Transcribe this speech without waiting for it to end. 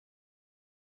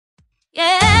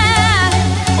Yeah.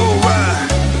 Alright.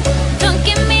 Don't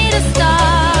give me the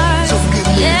stars. Don't give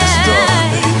me the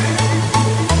stars, baby.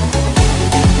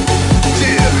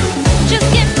 Yeah. Just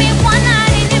give me one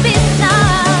night in Ibiza.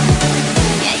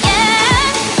 Yeah,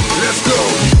 yeah. Let's go.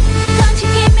 Don't you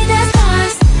give me the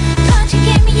stars. Don't you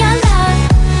give me your love.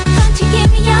 Don't you give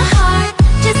me your heart.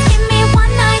 Just give me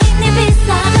one night in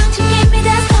Ibiza. Don't you give me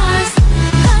the stars.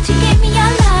 Don't you give me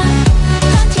your love.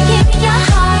 Don't you give me your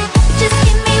heart. Just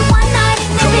give me one night in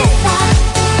Ibiza.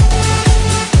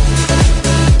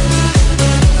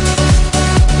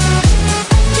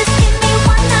 Just give me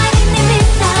one night in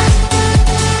Ibiza.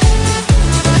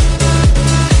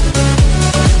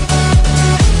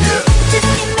 Yeah. Just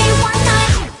give me one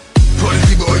night. Party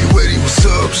people, are you ready? What's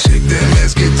up? Shake that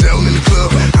ass, get down in the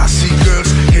club. I see girls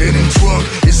getting drunk.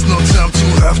 It's no time to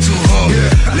have to hum.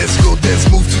 Let's go dance,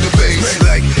 move to the bass.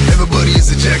 Like everybody is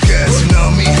a jackass, you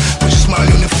know me. Put your smile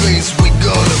on your face. We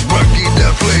gonna rock it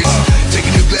that place.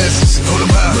 Taking your glasses, hold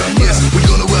them high. Yes, we're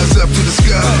gonna rise up to the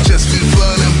sky. Just feel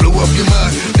fun and blow up your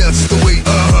mind. That's the way.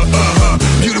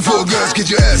 Beautiful girls, get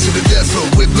your ass to the dance floor.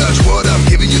 Whiplash, what I'm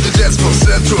giving you the dance floor.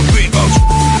 Central beat.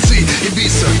 See,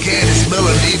 Ibiza, Candice,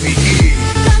 Melody, VE.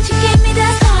 Don't you give me the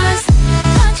stars.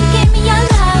 Don't you give me your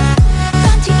love.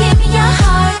 Don't you give me your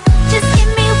heart. Just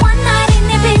give me one night in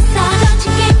Ibiza. Don't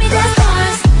you give me the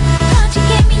stars. Don't you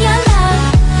give me your love.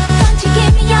 Don't you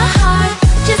give me your heart.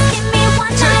 Just give me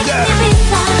one night in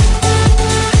Ibiza.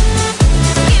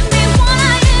 Give me one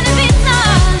night in Ibiza.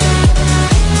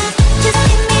 Just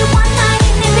give me one night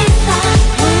in Ibiza.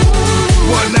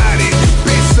 One night in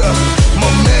Ibiza, my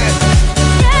man.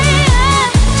 Yeah, yeah.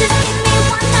 Just give me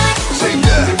one night. Say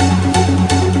that.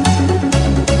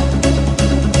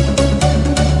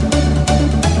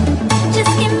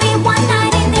 Just give me one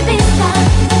night in Ibiza.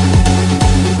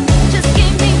 Just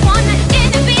give me one night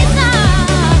in Ibiza.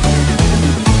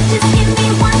 Just give me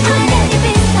one night in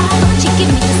Ibiza. Don't you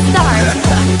give me the stars.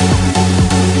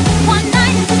 One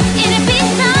night in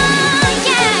Ibiza,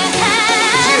 yeah.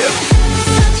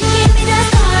 Don't you give me the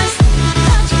stars.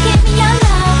 Don't you give me your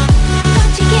love.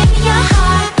 Don't you give me your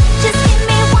heart. Just give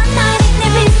me one night in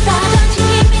Ibiza. Don't you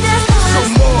give me the stars.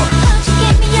 Some more. Don't you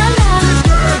give me your love.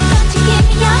 Don't you give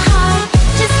me your heart.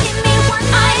 Just give me one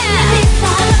night in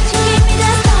Ibiza. Don't you give me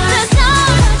the stars.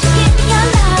 Don't you give me your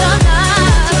love.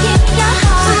 Don't you give me your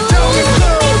heart. Just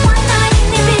give me one night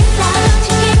in Ibiza. Don't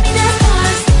you give me the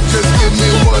stars. Just give me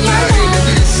one night in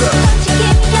Ibiza. Don't you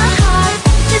give me your heart.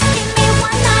 Just give me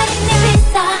one night in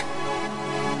Ibiza.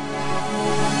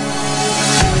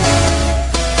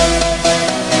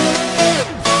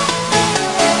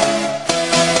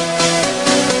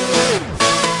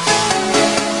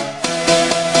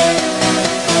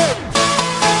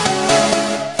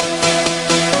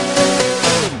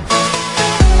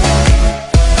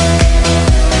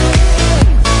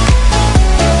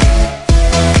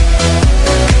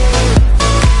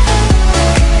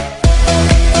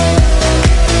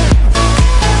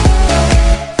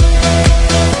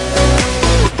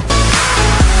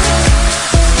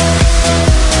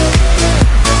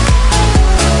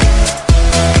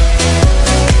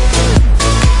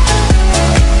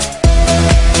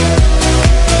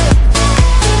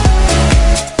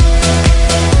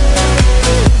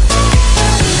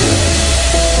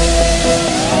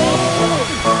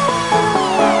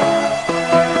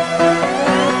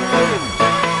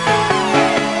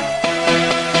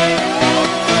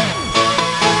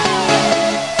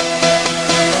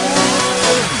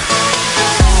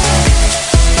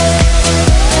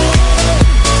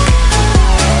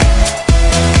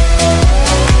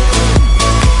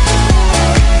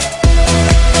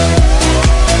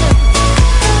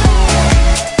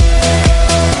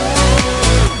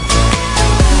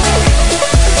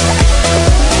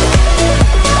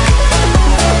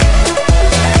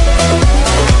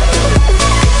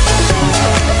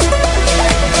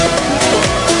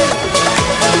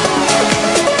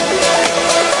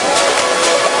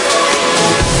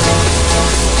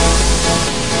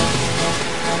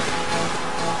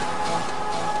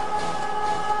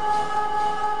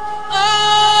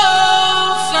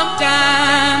 Oh,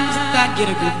 sometimes I get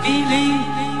a good feeling,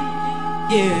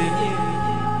 yeah.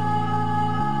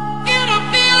 Get a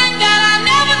feeling that I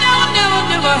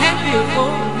never had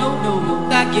before. No,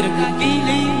 I get a good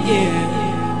feeling,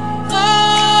 yeah.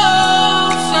 Oh,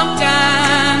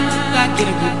 sometimes I get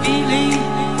a good feeling,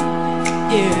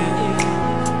 yeah.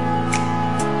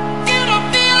 Get a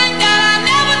feeling that I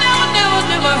never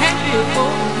had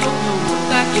before. No,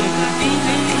 I get a good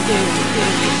feeling, yeah.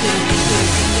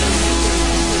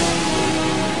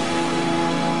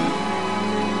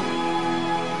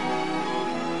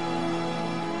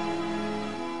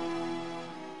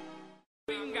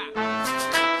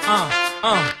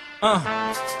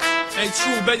 Hey,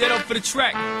 true, bet that up for the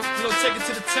track. You know, take it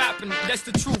to the top, and that's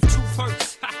the truth. Truth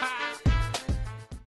hurts.